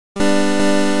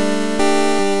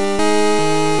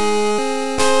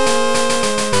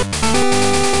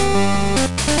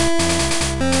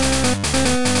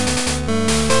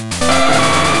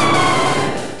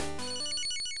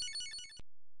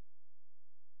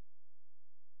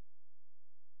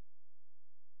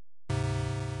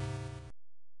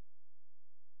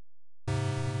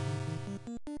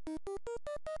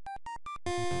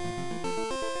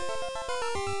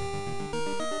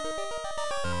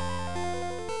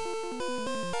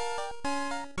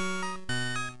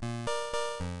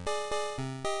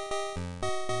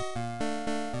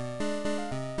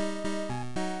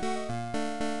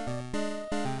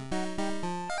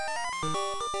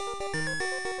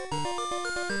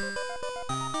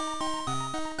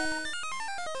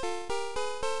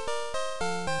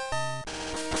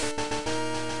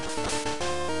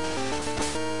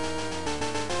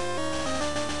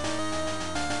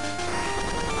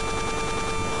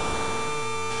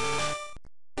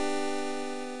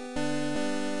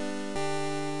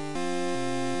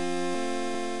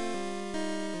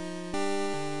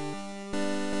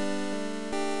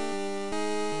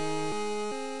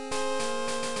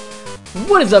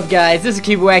What is up, guys? This is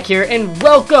CubowaK here, and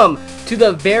welcome to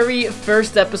the very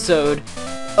first episode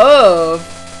of...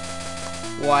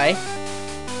 Why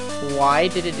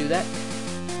did it do that?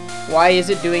 Why is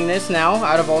it doing this now,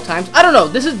 out of all times? I don't know,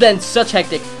 this has been such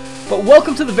hectic. But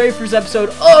welcome to the very first episode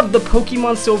of the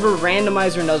Pokemon Silver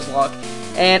Randomizer Nuzlocke.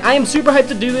 And I am super hyped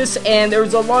to do this, and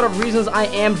there's a lot of reasons I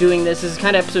am doing this. This is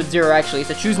kind of episode 0, actually. It's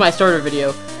a Choose My Starter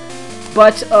video.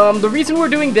 But the reason we're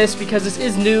doing this, because this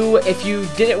is new. If you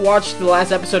didn't watch the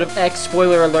last episode of X,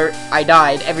 spoiler alert, I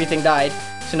died. Everything died.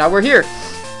 So now we're here.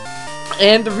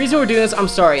 And the reason we're doing this, I'm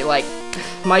sorry, like,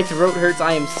 my throat hurts,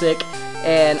 I am sick.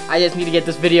 And I just need to get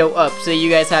this video up, so you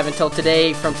guys have until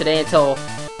today, from today until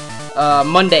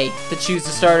Monday, to choose the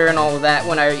starter and all of that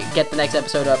when I get the next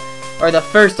episode up. Or the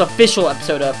first official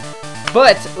episode up.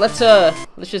 But, let's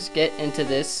just get into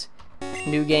this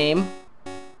new game.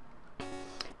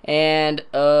 And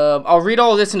I'll read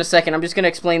all of this in a second. I'm just going to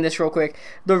explain this real quick.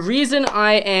 The reason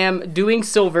I am doing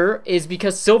Silver is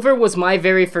because Silver was my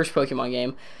very first Pokemon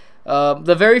game.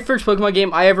 The very first Pokemon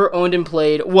game I ever owned and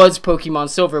played was Pokemon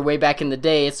Silver way back in the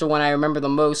day. It's the one I remember the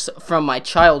most from my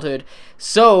childhood.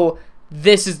 So,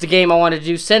 this is the game I want to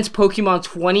do since Pokemon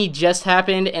 20 just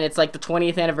happened, and it's like the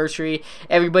 20th anniversary.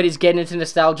 Everybody's getting into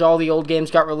nostalgia. All the old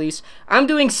games got released. I'm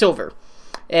doing Silver.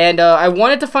 And I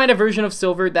wanted to find a version of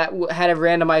Silver that had a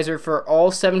randomizer for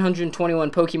all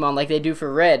 721 Pokemon like they do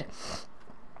for Red.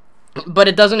 But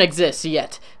it doesn't exist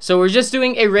yet. So we're just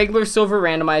doing a regular Silver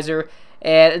randomizer,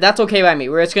 and that's okay by me.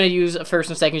 We're just going to use first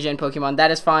and second gen Pokemon.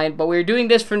 That is fine. But we're doing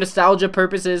this for nostalgia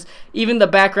purposes. Even the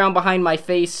background behind my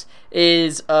face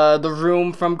is the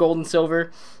room from Gold and Silver.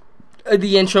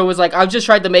 The intro was like, I've just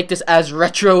tried to make this as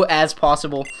retro as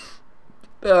possible.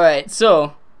 Alright,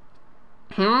 so...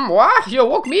 what? You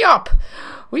woke me up.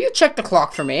 Will you check the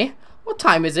clock for me? What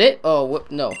time is it? Oh,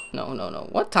 no.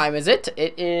 What time is it?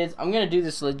 It is, I'm gonna do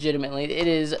this legitimately. It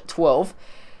is 12.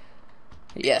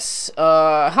 Yes.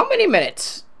 How many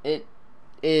minutes? It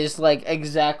is like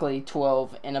exactly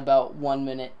 12 in about 1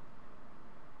 minute.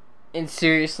 In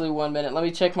seriously 1 minute. Let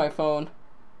me check my phone.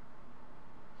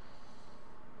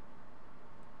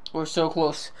 We're so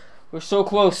close. We're so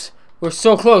close. We're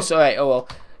so close. Alright, oh well.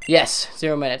 Yes,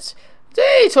 0 minutes.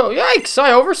 Yikes,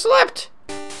 I overslept.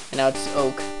 And now it's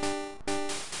Oak.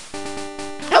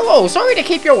 Hello, sorry to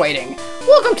keep you waiting.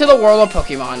 Welcome to the world of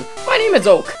Pokemon. My name is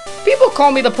Oak. People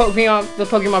call me the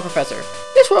Pokemon Professor.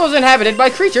 This world is inhabited by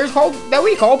creatures that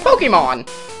we call Pokemon.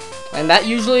 And that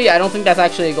usually, I don't think that's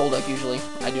actually a Golduck usually.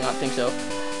 I do not think so.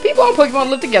 People and Pokemon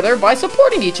live together by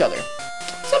supporting each other.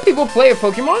 Some people play with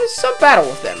Pokemon, some battle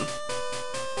with them.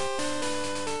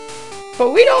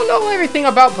 But we don't know everything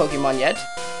about Pokemon yet.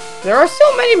 There are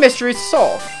still many mysteries to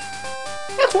solve.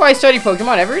 That's why I study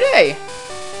Pokemon every day.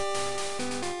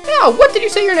 Now, what did you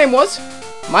say your name was?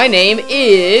 My name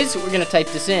is... We're going to type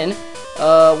this in.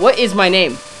 What is my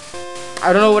name?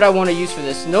 I don't know what I want to use for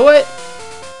this. You know what?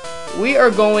 We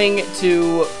are going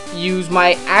to use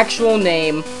my actual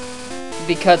name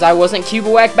because I wasn't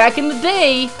CubowaK back in the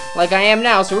day like I am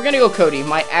now. So we're going to go Cody,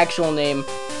 my actual name.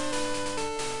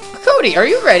 Cody, are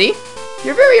you ready?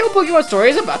 Your very own Pokemon story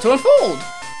is about to unfold.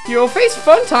 You will face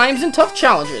fun times and tough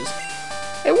challenges.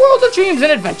 A world of dreams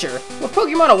and adventure with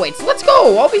Pokemon awaits. Let's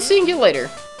go! I'll be seeing you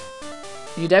later.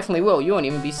 You definitely will. You won't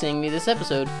even be seeing me this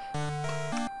episode.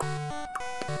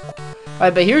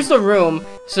 Alright, but here's the room.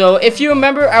 So, if you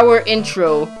remember our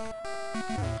intro,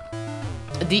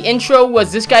 the intro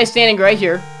was this guy standing right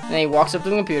here, and then he walks up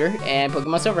to the computer, and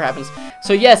Pokemon Silver happens.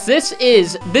 So, yes, this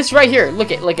is this right here.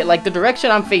 Look at, like, the direction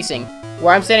I'm facing,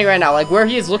 where I'm standing right now. Like, where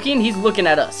he is looking, he's looking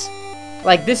at us.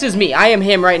 Like, this is me. I am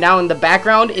him right now, and the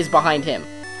background is behind him.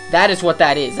 That is what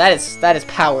that is. That is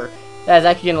power. That is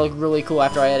actually gonna look really cool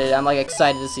after I edit it. I'm, like,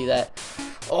 excited to see that.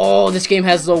 Oh, this game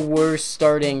has the worst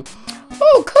starting.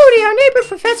 Oh, Cody, our neighbor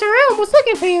Professor Elm was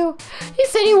looking for you. He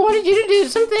said he wanted you to do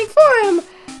something for him.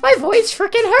 My voice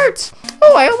freaking hurts.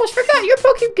 Oh, I almost forgot. Your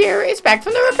Pokegear is back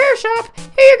from the repair shop.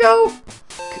 Here you go.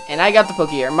 And I got the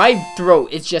Pokegear. My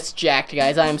throat is just jacked,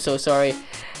 guys. I am so sorry.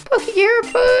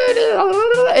 Pokegear, but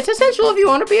it's essential if you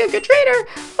want to be a good trainer.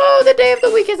 Oh, the day of the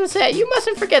week isn't set. You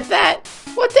mustn't forget that.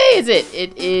 What day is it?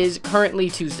 It is currently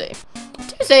Tuesday.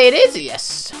 Tuesday it is,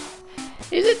 yes.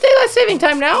 Is it daylight saving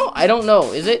time now? I don't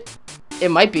know. Is it? It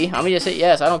might be. I'm gonna just say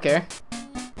yes. I don't care.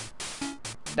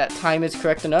 That time is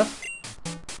correct enough.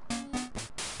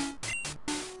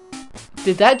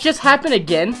 Did that just happen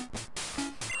again?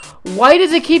 Why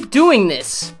does it keep doing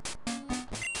this?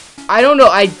 I don't know.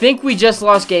 I think we just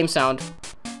lost game sound.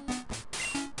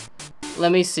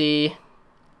 Let me see.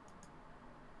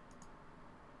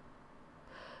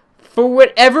 For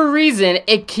whatever reason,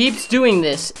 it keeps doing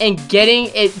this and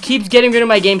keeps getting rid of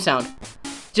my game sound.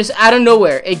 Just out of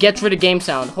nowhere, it gets rid of game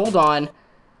sound. Hold on.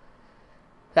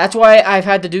 That's why I've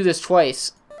had to do this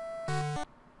twice.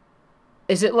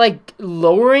 Is it, like,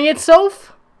 lowering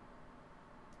itself?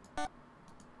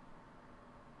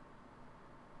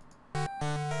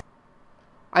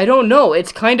 I don't know.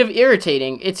 It's kind of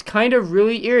irritating. It's kind of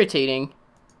really irritating.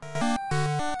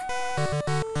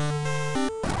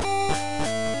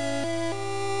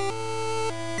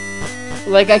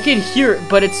 Like, I could hear it,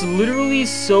 but it's literally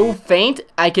so faint,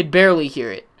 I could barely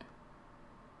hear it.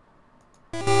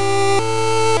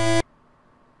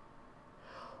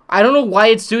 I don't know why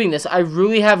it's doing this. I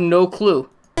really have no clue.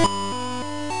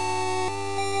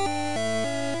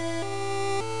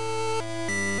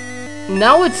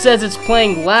 Now it says it's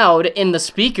playing loud in the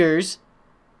speakers.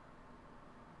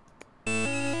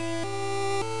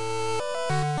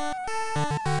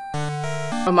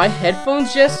 Are my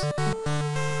headphones just...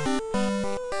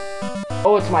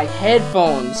 Oh, it's my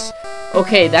headphones.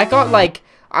 Okay, that got like...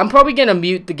 I'm probably gonna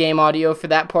mute the game audio for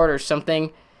that part or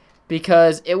something,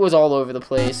 because it was all over the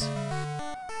place.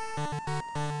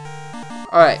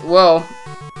 Alright, well,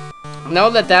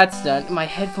 now that that's done, my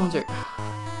headphones are...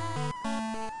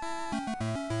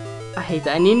 I hate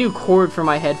that. I need a new cord for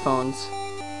my headphones.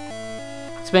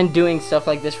 It's been doing stuff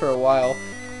like this for a while.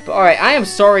 But alright, I am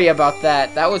sorry about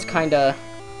that. That was kinda...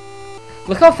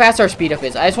 Look how fast our speed up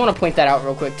is. I just want to point that out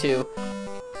real quick too.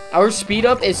 Our speed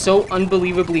up is so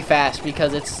unbelievably fast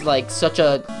because it's like such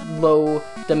a low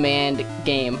demand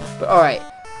game. But alright,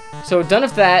 so done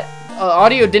with that.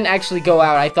 Audio didn't actually go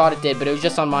out. I thought it did, but it was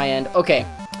just on my end. Okay,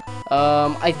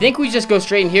 I think we just go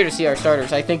straight in here to see our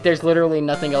starters. I think there's literally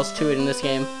nothing else to it in this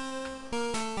game.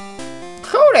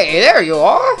 Cody, there you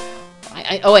are.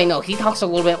 Oh wait, no, he talks a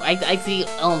little bit. I see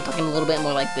talking a little bit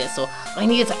more like this. So I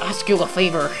needed to ask you a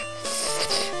favor.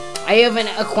 I have an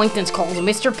acquaintance called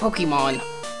Mr. Pokemon.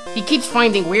 He keeps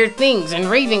finding weird things and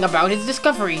raving about his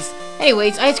discoveries.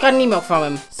 Anyways, I just got an email from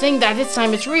him, saying that this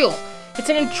time it's real. It's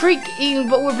an intriguing,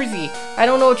 but we're busy. I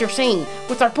don't know what you're saying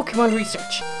with our Pokemon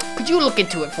research. Could you look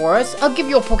into it for us? I'll give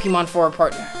you a Pokemon for a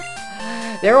partner.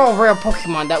 They're all rare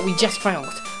Pokemon that we just found.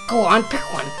 Go on, pick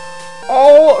one.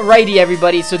 Alrighty,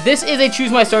 everybody. So this is a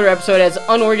Choose My Starter episode, as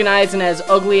unorganized and as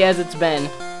ugly as it's been.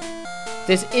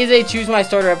 This is a Choose My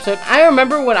Starter episode. I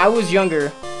remember when I was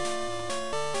younger,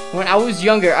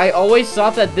 I always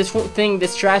thought that this thing,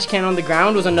 this trash can on the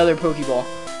ground, was another Pokeball.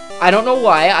 I don't know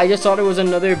why, I just thought it was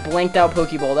another blanked out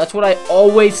Pokeball. That's what I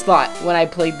always thought when I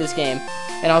played this game.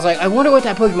 And I was like, I wonder what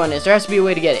that Pokemon is. There has to be a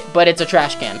way to get it. But it's a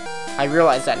trash can. I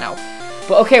realize that now.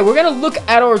 But okay, we're going to look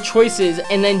at our choices,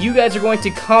 and then you guys are going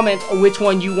to comment which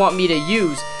one you want me to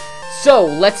use. So,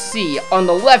 let's see. On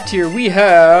the left here, we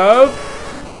have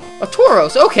a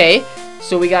Tauros. Okay,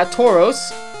 so we got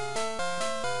Tauros.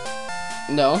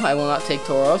 No, I will not take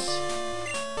Tauros.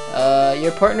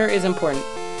 Your partner is important.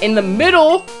 In the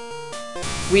middle,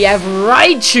 we have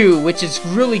Raichu, which is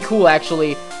really cool,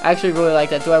 actually. I actually really like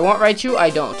that. Do I want Raichu?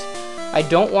 I don't. I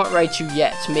don't want Raichu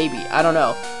yet. Maybe. I don't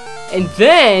know. And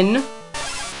then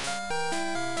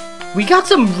we got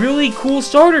some really cool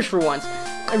starters for once.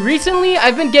 Recently,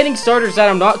 I've been getting starters that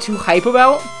I'm not too hype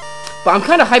about, but I'm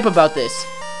kind of hype about this.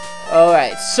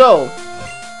 Alright, so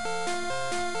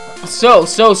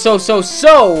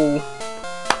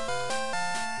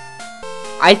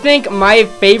I think my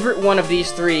favorite one of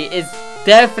these three is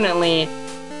definitely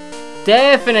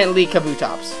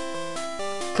Kabutops.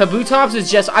 Kabutops is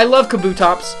just, I love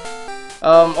Kabutops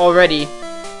already.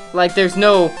 Like, there's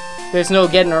no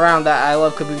getting around that. I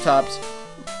love Kabutops.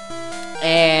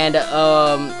 And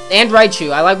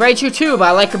Raichu. I like Raichu too, but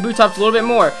I like Kabutops a little bit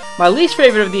more. My least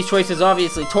favorite of these choices is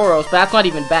obviously Tauros, but that's not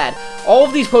even bad. All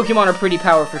of these Pokemon are pretty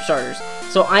powerful for starters,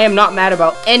 so I am not mad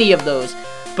about any of those.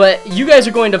 But you guys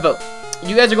are going to vote.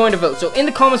 You guys are going to vote. So in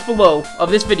the comments below of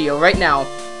this video right now,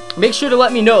 make sure to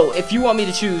let me know if you want me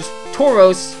to choose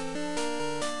Tauros,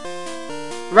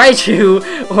 Raichu,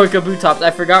 or Kabutops. I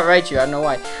forgot Raichu. I don't know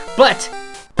why. But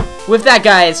with that,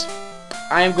 guys,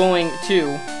 I am going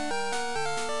to,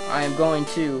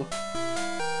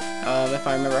 if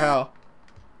I remember how.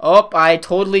 Oh, I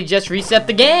totally just reset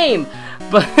the game.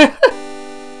 But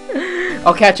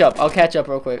I'll catch up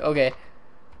real quick. Okay.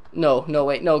 No,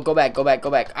 wait, no, go back.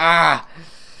 Ah!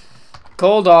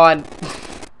 Hold on.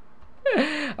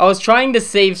 I was trying to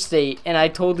save state, and I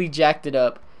totally jacked it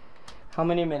up. How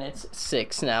many minutes?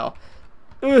 6 now.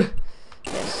 Ugh.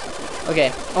 Yes.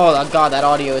 Okay. Oh, God, that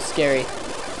audio is scary.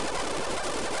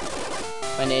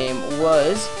 My name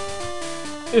was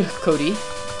Cody.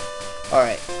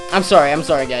 Alright. I'm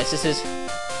sorry, guys. This is...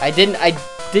 I didn't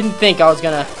think I was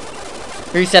gonna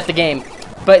reset the game.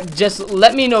 But just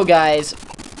let me know, guys,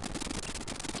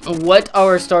 what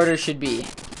our starter should be.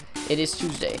 It is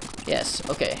Tuesday. Yes,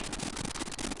 okay.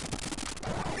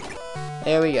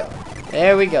 There we go.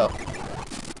 There we go.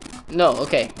 No,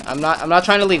 okay. I'm not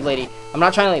trying to leave, lady. I'm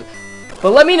not trying to leave.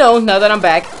 But let me know, now that I'm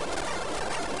back,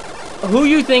 who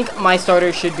you think my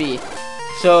starter should be.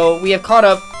 So, we have caught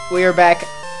up. We are back.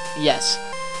 Yes.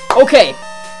 Okay.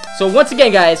 So, once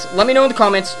again, guys, let me know in the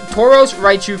comments. Tauros,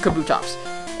 Raichu, Kabutops.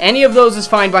 Any of those is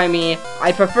fine by me.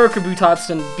 I prefer Kabutops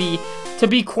to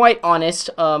be quite honest.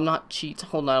 Not cheats.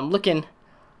 Hold on. I'm looking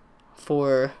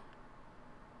for...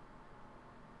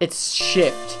 It's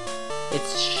shift.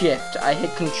 It's shift. I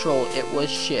hit control. It was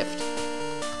shift.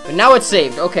 But now it's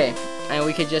saved. Okay. And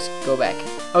we could just go back.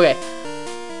 Okay.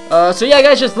 So yeah,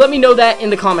 guys, just let me know that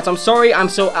in the comments. I'm sorry I'm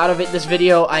so out of it this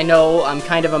video. I know I'm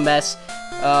kind of a mess.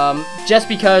 Just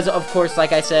because, of course,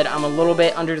 like I said, I'm a little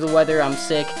bit under the weather. I'm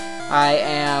sick.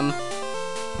 I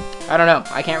don't know.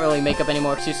 I can't really make up any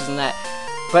more excuses than that.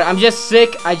 But I'm just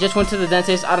sick. I just went to the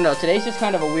dentist. I don't know. Today's just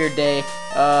kind of a weird day.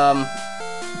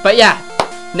 But yeah.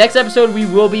 Next episode, we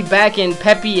will be back in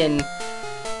peppy and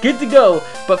good to go.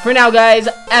 But for now, guys,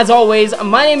 as always,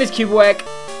 my name is CubowaK.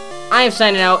 I am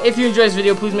signing out. If you enjoyed this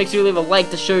video, please make sure you leave a like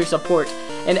to show your support.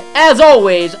 And as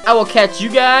always, I will catch you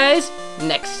guys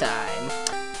next time.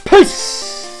 Peace!